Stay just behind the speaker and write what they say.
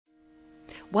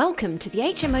Welcome to the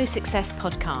HMO Success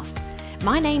Podcast.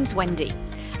 My name's Wendy,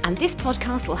 and this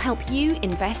podcast will help you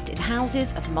invest in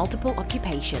houses of multiple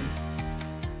occupation.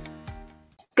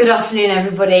 Good afternoon,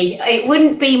 everybody. It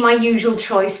wouldn't be my usual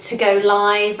choice to go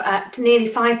live at nearly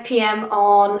 5 p.m.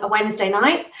 on a Wednesday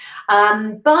night,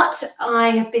 but I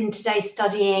have been today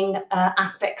studying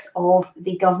aspects of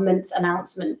the government's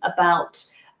announcement about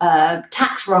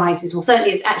tax rises. Well,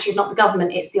 certainly it's not the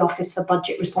government, it's the Office for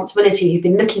Budget Responsibility who've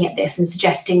been looking at this and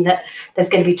suggesting that there's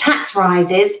going to be tax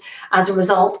rises as a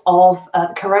result of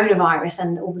the coronavirus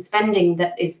and all the spending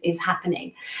that is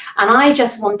happening. And I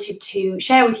just wanted to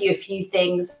share with you a few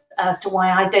things as to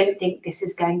why I don't think this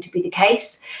is going to be the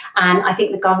case. And I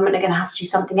think the government are going to have to do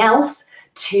something else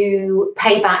to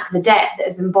pay back the debt that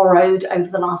has been borrowed over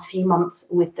the last few months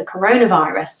with the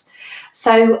coronavirus.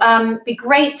 So it'd be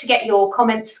great to get your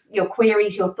comments, your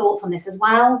queries, your thoughts on this as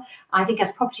well. I think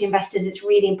as property investors, it's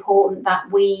really important that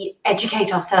we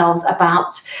educate ourselves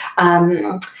about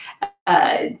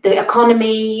the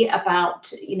economy,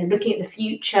 about looking at the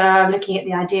future, looking at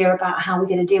the idea about how we're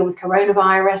going to deal with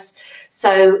coronavirus.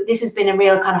 So this has been a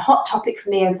real kind of hot topic for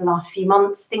me over the last few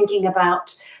months, thinking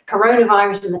about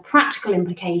coronavirus and the practical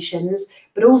implications,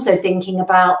 but also thinking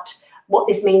about what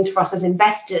this means for us as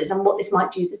investors and what this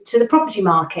might do to the property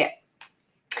market.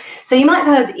 So you might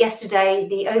have heard that yesterday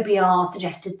the OBR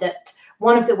suggested that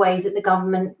one of the ways that the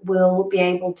government will be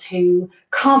able to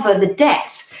cover the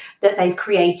debt that they've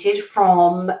created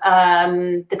from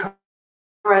the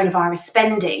coronavirus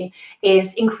spending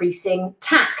is increasing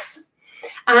tax.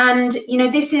 And,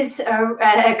 this is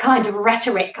a kind of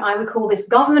rhetoric, I would call this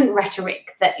government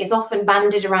rhetoric, that is often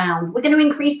bandied around. We're going to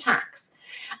increase tax.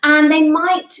 And they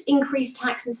might increase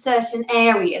tax in certain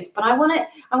areas, but I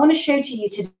want to show to you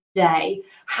today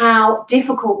how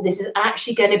difficult this is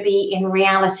actually going to be in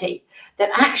reality, that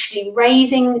actually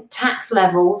raising tax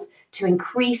levels to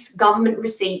increase government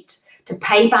receipt to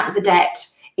pay back the debt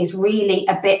is really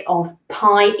a bit of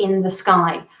pie in the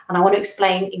sky. And I want to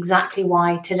explain exactly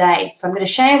why today. So I'm going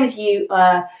to share with you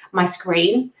my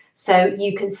screen so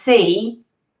you can see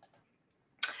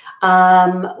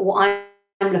what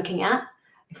I'm looking at.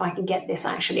 If I can get this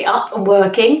actually up and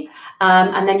working,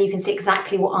 and then you can see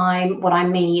exactly what I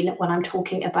mean when I'm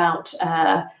talking about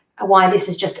why this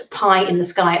is just a pie in the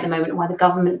sky at the moment and why the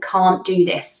government can't do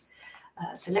this.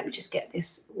 So let me just get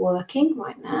this working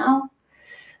right now.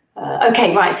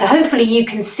 Okay, right, so hopefully you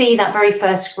can see that very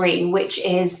first screen, which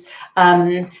is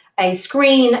a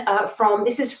screen from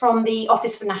the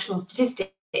Office for National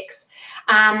Statistics.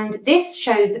 And this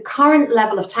shows the current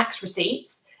level of tax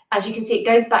receipts. As you can see, it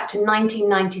goes back to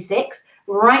 1996,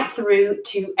 right through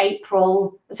to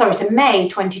May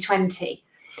 2020.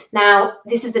 Now,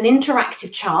 this is an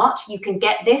interactive chart. You can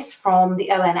get this from the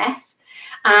ONS,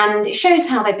 and it shows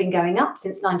how they've been going up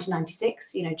since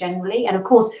 1996, generally. And of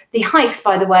course, the hikes,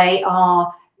 by the way,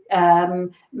 are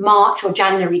March or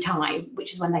January time,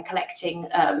 which is when they're collecting,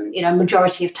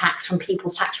 majority of tax from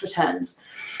people's tax returns.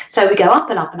 So we go up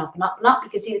and up and up and up and up. You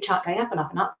can see the chart going up and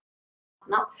up and up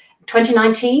and up.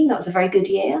 2019, that was a very good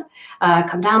year,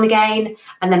 come down again,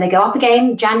 and then they go up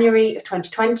again January of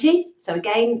 2020. So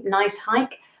again, nice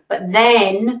hike, but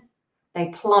then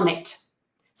they plummet.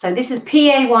 So this is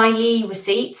PAYE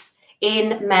receipts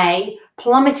in May,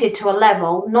 plummeted to a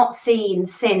level not seen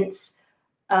since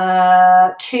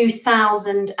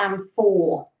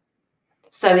 2004.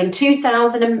 So in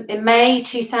May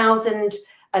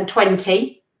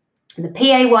 2020, the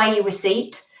PAYE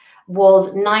receipt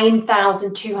was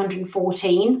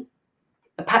 £9,214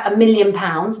 million,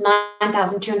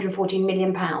 £9,214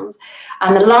 million,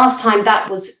 and the last time that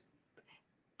was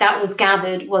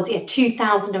gathered was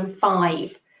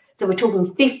 2005. So we're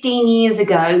talking 15 years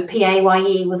ago.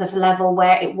 PAYE was at a level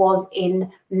where it was in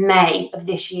May of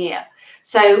this year.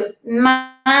 So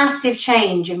massive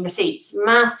change in receipts,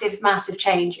 massive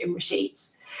change in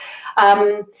receipts.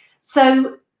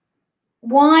 So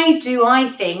why do I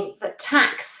think that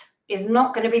tax is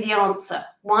not going to be the answer?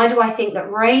 Why do I think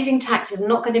that raising tax is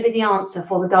not going to be the answer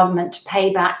for the government to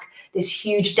pay back this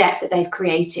huge debt that they've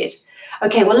created?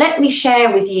 Okay, well, let me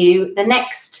share with you the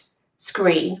next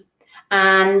screen.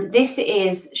 And this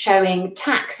is showing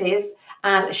taxes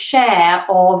as a share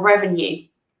of revenue.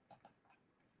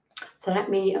 So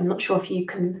I'm not sure if you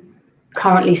can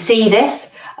currently see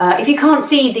this. If you can't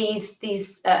see these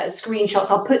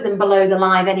screenshots, I'll put them below the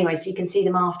live anyway, so you can see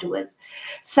them afterwards.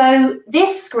 So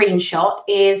this screenshot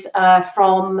is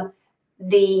from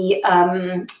the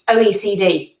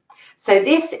OECD. So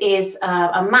this is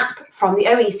a map from the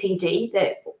OECD,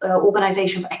 the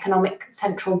Organization for Economic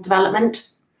Central Development.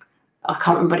 I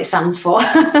can't remember what it stands for.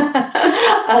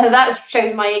 That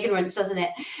shows my ignorance, doesn't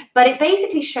it? But it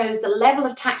basically shows the level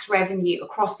of tax revenue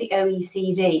across the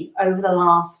OECD over the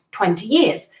last 20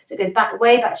 years. So it goes back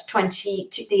way back to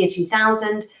the year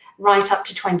 2000, right up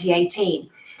to 2018.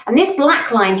 And this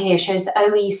black line here shows the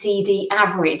OECD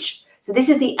average. So this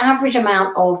is the average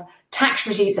amount of tax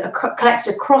receipts that are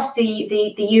collected across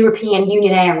the European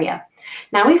Union area.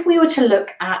 Now, if we were to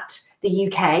look at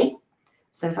the UK,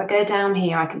 so if I go down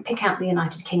here, I can pick out the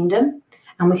United Kingdom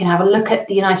and we can have a look at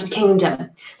the United Kingdom.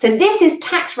 So this is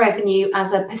tax revenue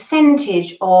as a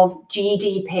percentage of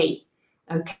GDP.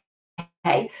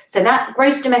 Okay, so that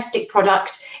gross domestic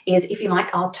product is, if you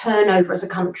like, our turnover as a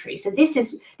country. So this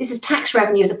is tax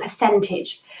revenue as a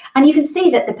percentage. And you can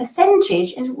see that the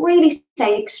percentage is really,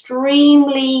 say,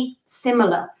 extremely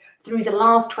similar through the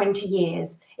last 20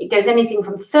 years. It goes anything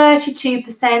from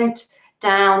 32%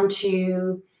 down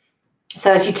to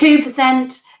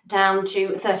 32%, down to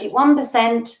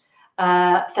 31%,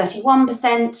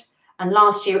 31%, and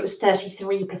last year it was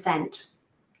 33%.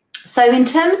 So in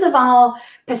terms of our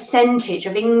percentage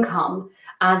of income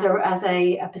as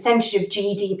a percentage of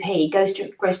GDP,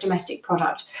 gross domestic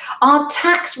product, our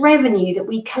tax revenue that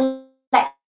we collect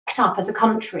up as a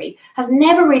country has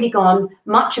never really gone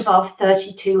much above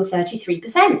 32 or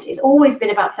 33%. It's always been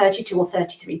about 32 or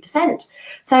 33%.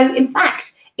 So in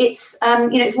fact, it's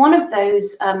it's one of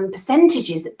those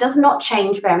percentages that does not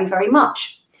change very, very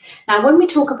much. Now, when we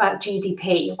talk about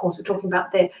GDP, of course, we're talking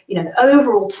about the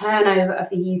overall turnover of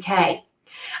the UK.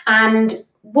 And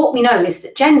what we know is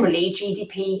that generally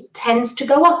GDP tends to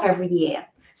go up every year.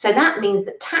 So that means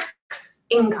that tax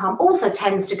income also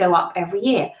tends to go up every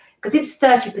year. Because if it's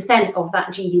 30% of that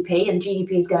GDP and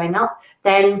GDP is going up,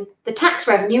 then the tax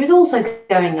revenue is also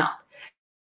going up.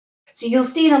 So you'll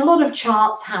see in a lot of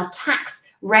charts how tax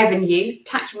revenue,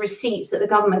 tax receipts that the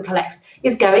government collects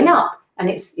is going up. And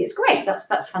it's great.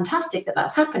 That's fantastic that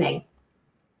that's happening.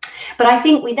 But I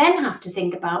think we then have to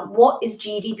think about what is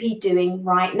GDP doing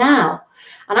right now.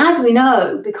 And as we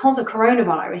know, because of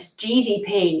coronavirus,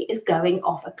 GDP is going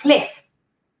off a cliff,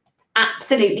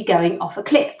 absolutely going off a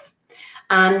cliff.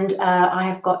 And I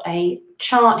have got a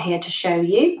chart here to show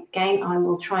you. Again, I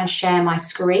will try and share my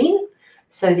screen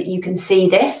so that you can see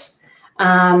this.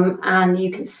 And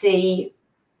you can see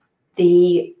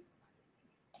the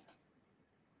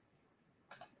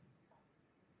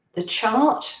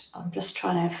chart. I'm just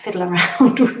trying to fiddle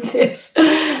around with this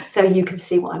so you can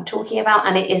see what I'm talking about.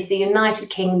 And it is the United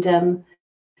Kingdom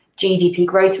GDP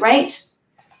growth rate.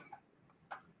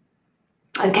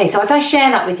 Okay, so if I share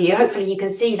that with you, hopefully you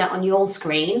can see that on your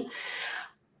screen.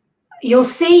 You'll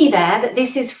see there that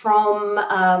this is from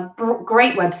a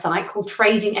great website called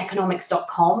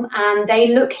tradingeconomics.com, and they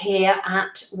look here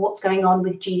at what's going on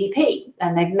with GDP,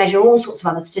 and they measure all sorts of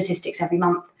other statistics every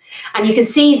month. And you can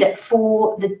see that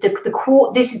for the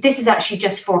quarter, this is actually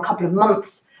just for a couple of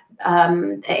months.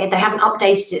 They haven't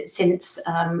updated it since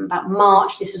about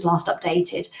March. This was last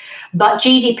updated, but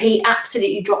GDP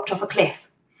absolutely dropped off a cliff.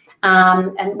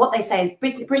 And what they say is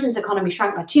Britain's economy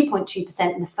shrank by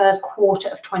 2.2% in the first quarter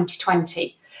of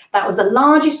 2020. That was the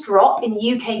largest drop in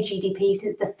UK GDP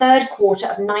since the third quarter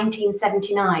of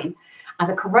 1979, as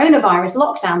a coronavirus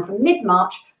lockdown from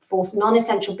mid-March forced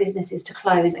non-essential businesses to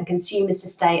close and consumers to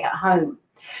stay at home.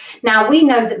 Now, we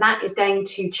know that that is going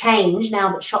to change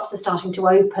now that shops are starting to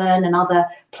open and other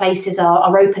places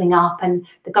are opening up, and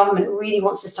the government really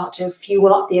wants to start to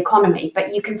fuel up the economy.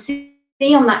 But you can see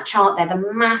on that chart there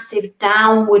the massive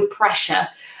downward pressure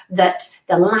that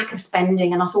the lack of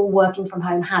spending and us all working from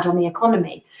home had on the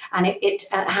economy, and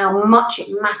how much it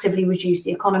massively reduced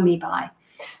the economy by.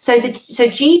 So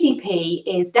GDP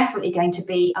is definitely going to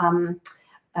be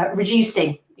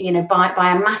reducing,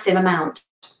 by a massive amount.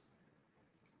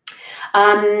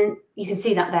 You can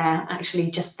see that there, actually,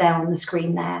 just there on the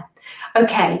screen there.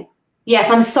 Okay.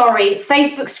 Yes, I'm sorry.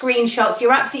 Facebook screenshots.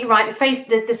 You're absolutely right.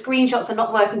 The screenshots are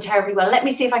not working terribly well. Let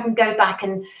me see if I can go back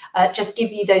and just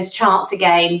give you those charts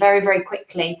again very, very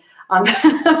quickly. I'm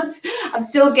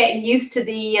still getting used to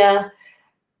the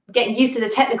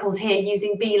technicals here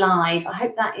using Be Live. I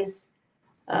hope that is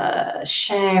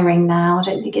sharing now. I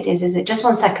don't think it is it? Just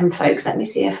one second, folks. Let me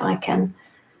see if I can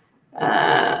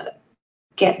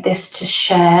get this to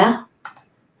share.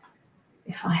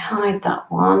 If I hide that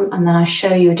one and then I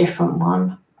show you a different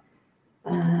one.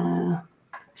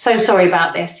 So sorry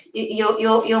about this.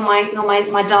 You're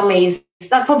my dummies.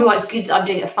 That's probably why it's good I'm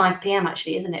doing it at 5 p.m.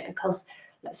 actually, isn't it? Because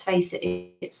let's face it,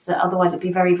 it's otherwise it'd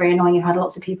be very, very annoying. You've had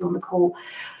lots of people on the call.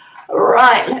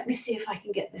 Right, let me see if I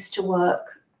can get this to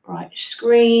work. Right,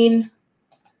 screen.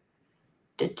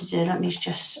 Let me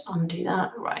just undo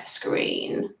that. Right,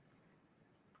 screen.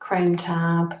 Chrome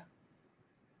tab,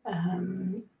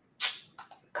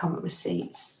 current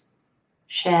receipts,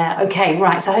 share. Okay,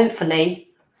 right. So hopefully,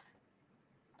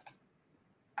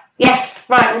 yes,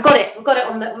 right. We've got it. We've got it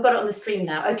on the stream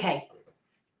now. Okay.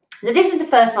 So this is the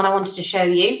first one I wanted to show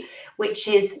you, which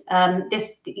is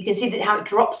this. You can see that how it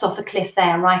drops off a cliff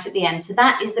there right at the end. So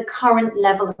that is the current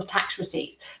level of tax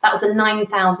receipts. That was the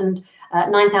 £9,000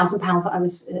 that I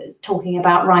was talking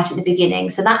about right at the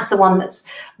beginning. So that's the one that's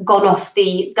gone off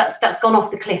the gone off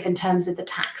the cliff in terms of the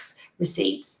tax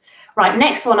receipts. Right.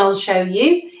 Next one I'll show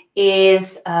you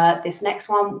is this next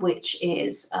one, which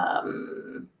is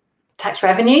tax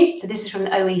revenue. So this is from the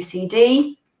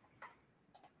OECD.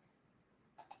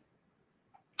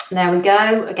 There we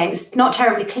go. Again, it's not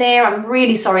terribly clear. I'm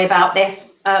really sorry about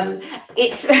this.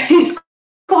 It's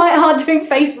quite hard doing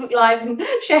Facebook Lives and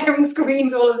sharing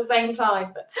screens all at the same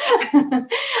time. But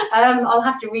I'll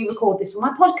have to re-record this for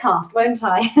my podcast, won't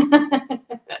I?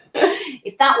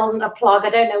 If that wasn't a plug,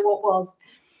 I don't know what was.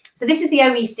 So this is the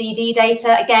OECD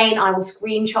data. Again, I will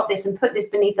screenshot this and put this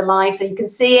beneath the live so you can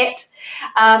see it.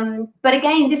 But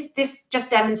again, this just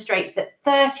demonstrates that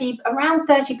around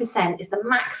 30% is the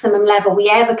maximum level we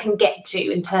ever can get to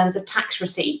in terms of tax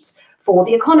receipts for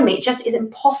the economy. It just is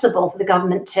impossible for the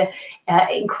government to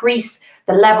increase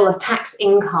the level of tax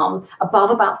income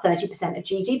above about 30% of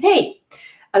GDP.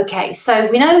 Okay, so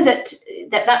we know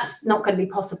that's not going to be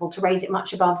possible to raise it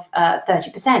much above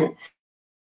 30%.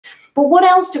 But what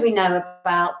else do we know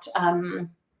about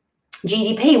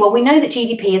GDP? Well, we know that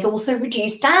GDP is also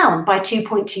reduced down by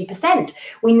 2.2%.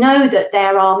 We know that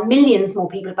there are millions more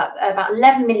people, about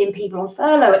 11 million people on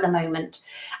furlough at the moment.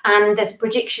 And there's a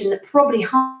prediction that probably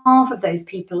half of those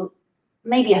people,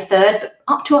 maybe a third, but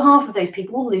up to a half of those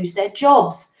people will lose their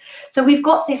jobs. So we've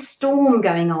got this storm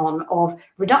going on of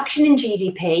reduction in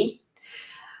GDP,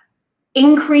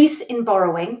 increase in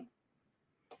borrowing,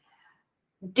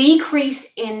 decrease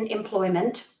in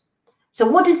employment. So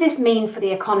what does this mean for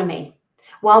the economy?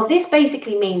 Well, this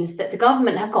basically means that the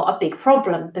government have got a big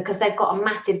problem because they've got a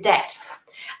massive debt.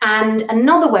 And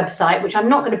another website, which I'm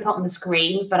not going to put on the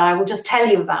screen, but I will just tell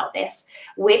you about this,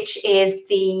 which is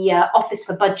the Office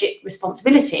for Budget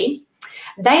Responsibility.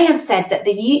 They have said that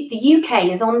the UK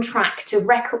is on track to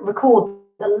record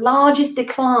the largest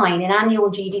decline in annual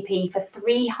GDP for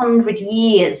 300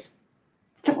 years.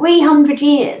 300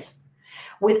 years.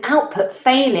 With output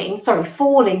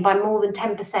falling by more than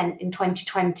 10% in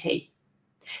 2020.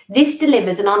 This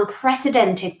delivers an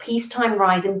unprecedented peacetime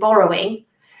rise in borrowing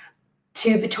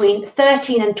to between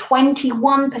 13 and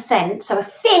 21%, so a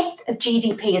fifth of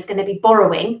GDP is going to be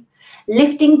borrowing,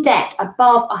 lifting debt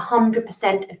above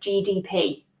 100% of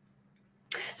GDP.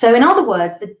 So in other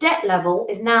words, the debt level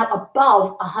is now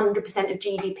above 100% of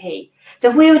GDP. So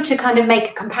if we were to kind of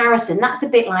make a comparison, that's a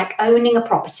bit like owning a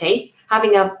property,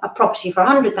 having a property for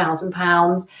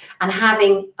 £100,000 and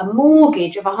having a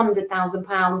mortgage of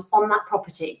 £100,000 on that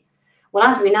property. Well,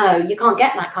 as we know, you can't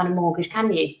get that kind of mortgage,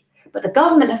 can you? But the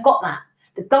government have got that.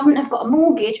 The government have got a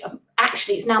mortgage of,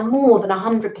 actually, it's now more than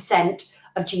 100%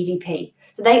 of GDP.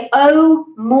 So they owe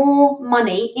more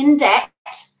money in debt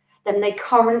than they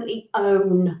currently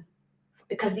own,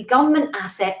 because the government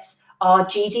assets are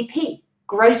GDP,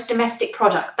 gross domestic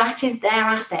product. That is their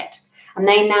asset. And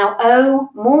they now owe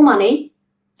more money,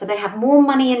 so they have more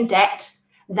money in debt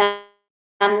than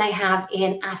they have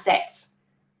in assets.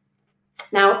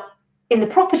 Now, in the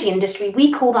property industry,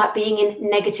 we call that being in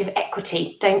negative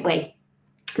equity, don't we?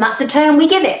 And that's the term we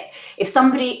give it. If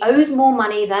somebody owes more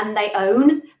money than they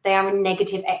own, they are in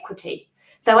negative equity.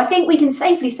 So I think we can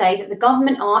safely say that the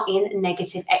government are in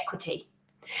negative equity.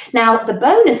 Now, the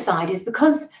bonus side is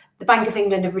because the Bank of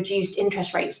England have reduced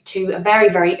interest rates to a very,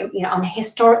 very, on a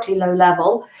historically low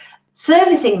level,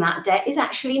 servicing that debt is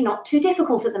actually not too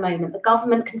difficult at the moment. The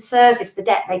government can service the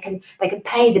debt, they can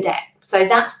pay the debt. So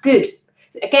that's good.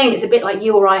 Again, it's a bit like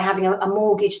you or I having a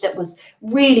mortgage that was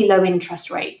really low interest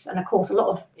rates. And of course, a lot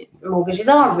of mortgages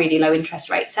are really low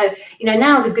interest rates. So,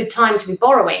 now is a good time to be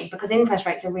borrowing because interest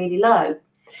rates are really low.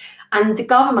 And the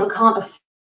government can't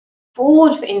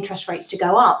afford for interest rates to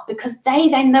go up because they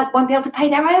then won't be able to pay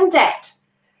their own debt.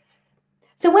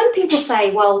 So when people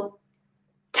say, well,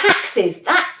 taxes,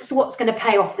 that's what's going to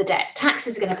pay off the debt.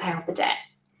 Taxes are going to pay off the debt.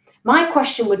 My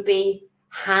question would be,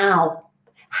 how?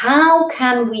 How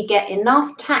can we get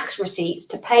enough tax receipts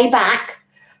to pay back,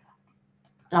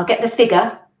 and I'll get the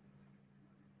figure,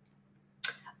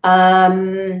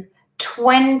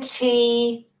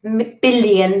 £20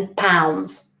 billion.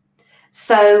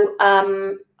 So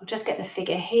I'll just get the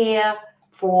figure here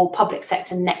for public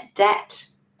sector net debt.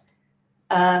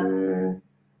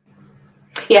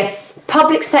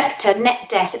 Public sector net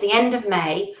debt at the end of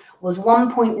May was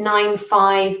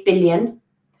 1.95 billion,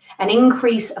 an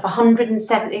increase of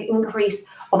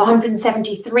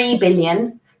 173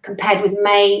 billion compared with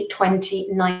May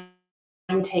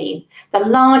 2019, the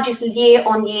largest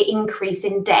year-on-year increase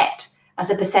in debt as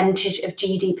a percentage of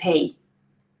GDP.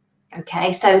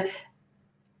 Okay, so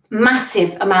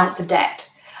massive amounts of debt.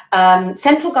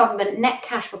 Central government net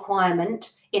cash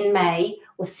requirement in May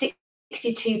was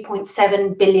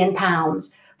 £62.7 billion,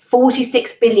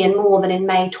 46 billion more than in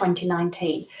May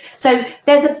 2019. So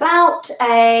there's about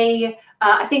I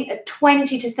think a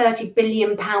 20 to 30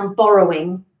 billion pound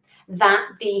borrowing that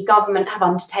the government have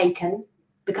undertaken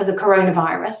because of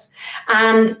coronavirus.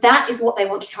 And that is what they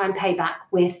want to try and pay back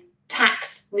with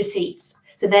tax receipts.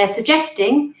 So they're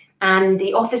suggesting, and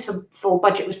the Office for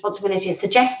Budget Responsibility is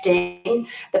suggesting,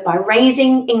 that by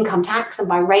raising income tax and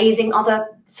by raising other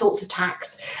sorts of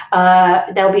tax,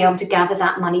 they'll be able to gather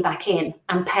that money back in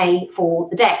and pay for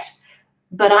the debt.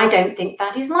 But I don't think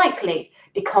that is likely,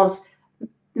 because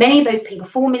many of those people,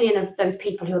 4 million of those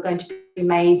people who are going to be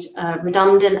made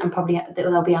redundant and probably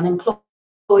they'll be unemployed,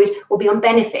 will be on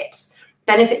benefits.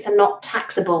 Benefits are not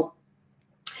taxable.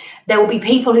 There will be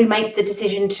people who make the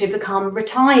decision to become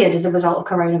retired as a result of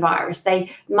coronavirus. They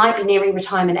might be nearing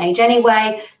retirement age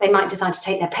anyway. They might decide to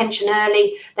take their pension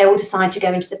early. They will decide to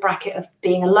go into the bracket of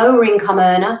being a lower income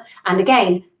earner. And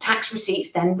again, tax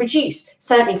receipts then reduce.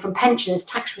 Certainly from pensioners,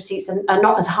 tax receipts are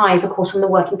not as high as, of course, from the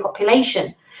working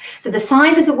population. So the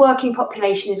size of the working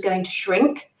population is going to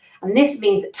shrink. And this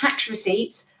means that tax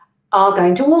receipts are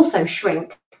going to also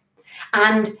shrink.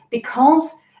 And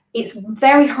because it's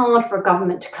very hard for a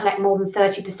government to collect more than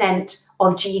 30%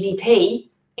 of GDP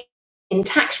in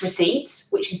tax receipts,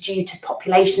 which is due to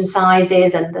population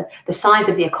sizes and the size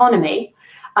of the economy,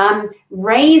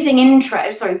 raising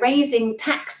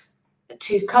tax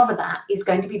to cover that is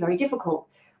going to be very difficult.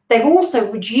 They've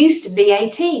also reduced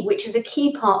VAT, which is a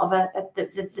key part of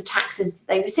the taxes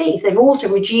they receive. They've also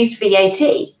reduced VAT.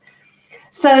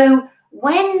 So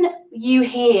when you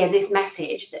hear this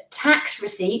message that tax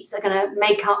receipts are going to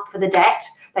make up for the debt,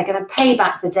 they're going to pay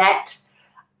back the debt,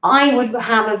 I would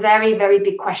have a very, very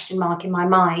big question mark in my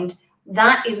mind.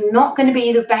 That is not going to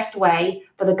be the best way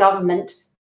for the government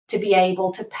to be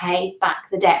able to pay back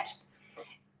the debt.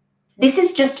 This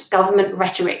is just government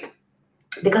rhetoric,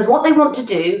 because what they want to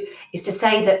do is to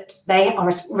say that they are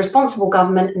a responsible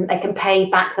government and they can pay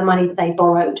back the money that they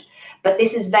borrowed. But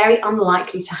this is very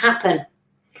unlikely to happen.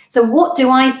 So what do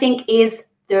I think is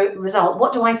the result?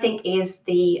 What do I think is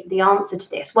the answer to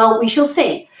this? Well, we shall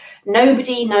see.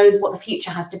 Nobody knows what the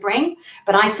future has to bring,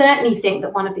 but I certainly think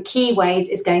that one of the key ways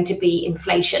is going to be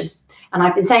inflation. And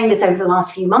I've been saying this over the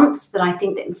last few months, that I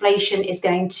think that inflation is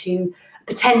going to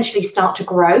potentially start to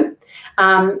grow.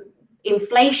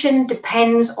 Inflation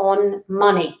depends on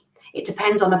money. It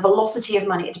depends on the velocity of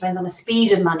money. It depends on the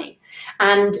speed of money.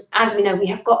 And as we know, we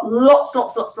have got lots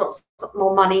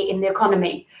more money in the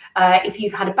economy. If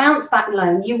you've had a bounce back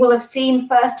loan, you will have seen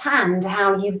firsthand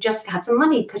how you've just had some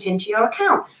money put into your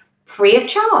account free of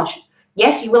charge.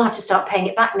 Yes, you will have to start paying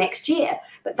it back next year,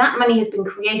 but that money has been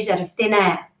created out of thin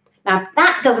air. Now, if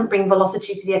that doesn't bring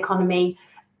velocity to the economy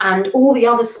and all the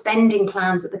other spending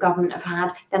plans that the government have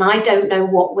had, then I don't know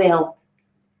what will.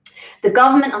 The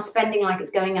government are spending like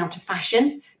it's going out of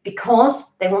fashion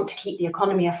because they want to keep the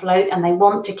economy afloat and they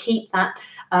want to keep that,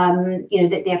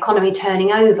 the economy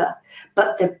turning over.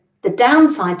 But the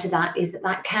downside to that is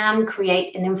that can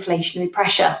create an inflationary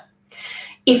pressure.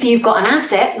 If you've got an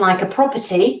asset like a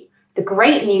property, the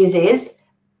great news is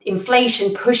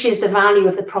inflation pushes the value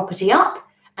of the property up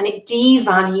and it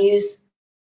devalues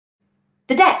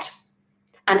the debt.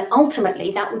 And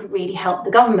ultimately, that would really help the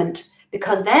government,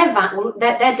 because their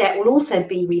debt will also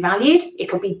be revalued.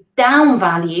 It'll be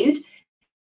downvalued.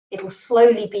 It'll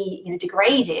slowly be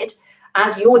degraded,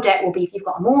 as your debt will be if you've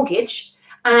got a mortgage,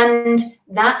 and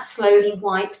that slowly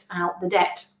wipes out the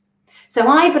debt. So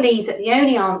I believe that the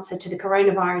only answer to the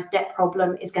coronavirus debt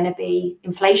problem is going to be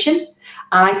inflation.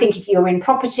 I think if you're in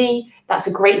property, that's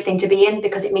a great thing to be in,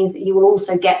 because it means that you will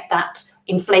also get that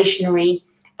inflationary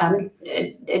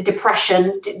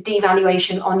depression,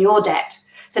 devaluation on your debt.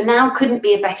 So now couldn't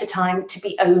be a better time to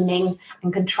be owning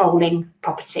and controlling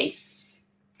property.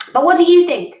 But what do you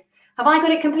think? Have I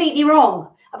got it completely wrong?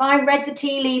 Have I read the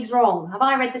tea leaves wrong? Have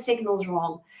I read the signals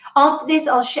wrong? After this,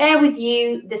 I'll share with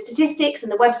you the statistics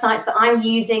and the websites that I'm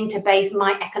using to base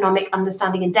my economic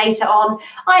understanding and data on.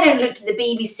 I don't look to the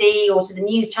BBC or to the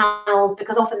news channels,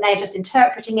 because often they're just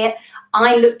interpreting it.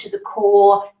 I look to the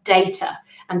core data.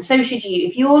 And so should you.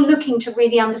 If you're looking to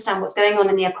really understand what's going on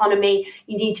in the economy,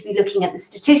 you need to be looking at the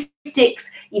statistics.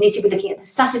 You need to be looking at the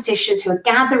statisticians who are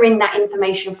gathering that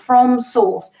information from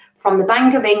source, from the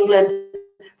Bank of England,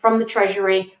 from the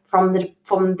Treasury, from the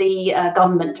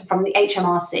government, from the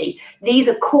HMRC. These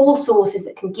are core sources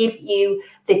that can give you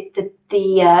the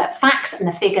facts and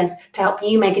the figures to help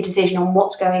you make a decision on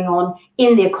what's going on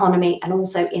in the economy and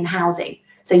also in housing,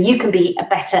 so you can be a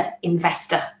better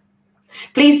investor.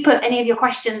 Please put any of your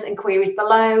questions and queries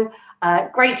below.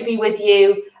 Great to be with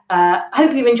you.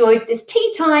 Hope you've enjoyed this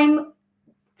tea time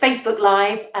Facebook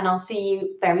Live, and I'll see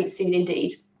you very soon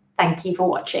indeed. Thank you for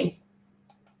watching.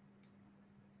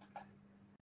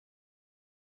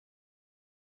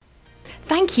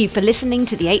 Thank you for listening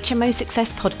to the HMO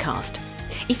Success Podcast.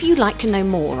 If you'd like to know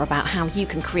more about how you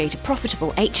can create a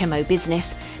profitable HMO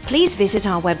business, please visit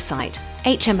our website,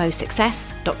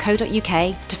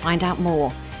 hmosuccess.co.uk, to find out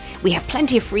more. We have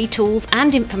plenty of free tools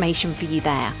and information for you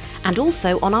there, and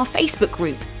also on our Facebook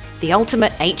group, The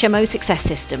Ultimate HMO Success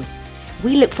System.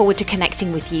 We look forward to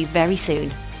connecting with you very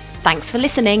soon. Thanks for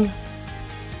listening.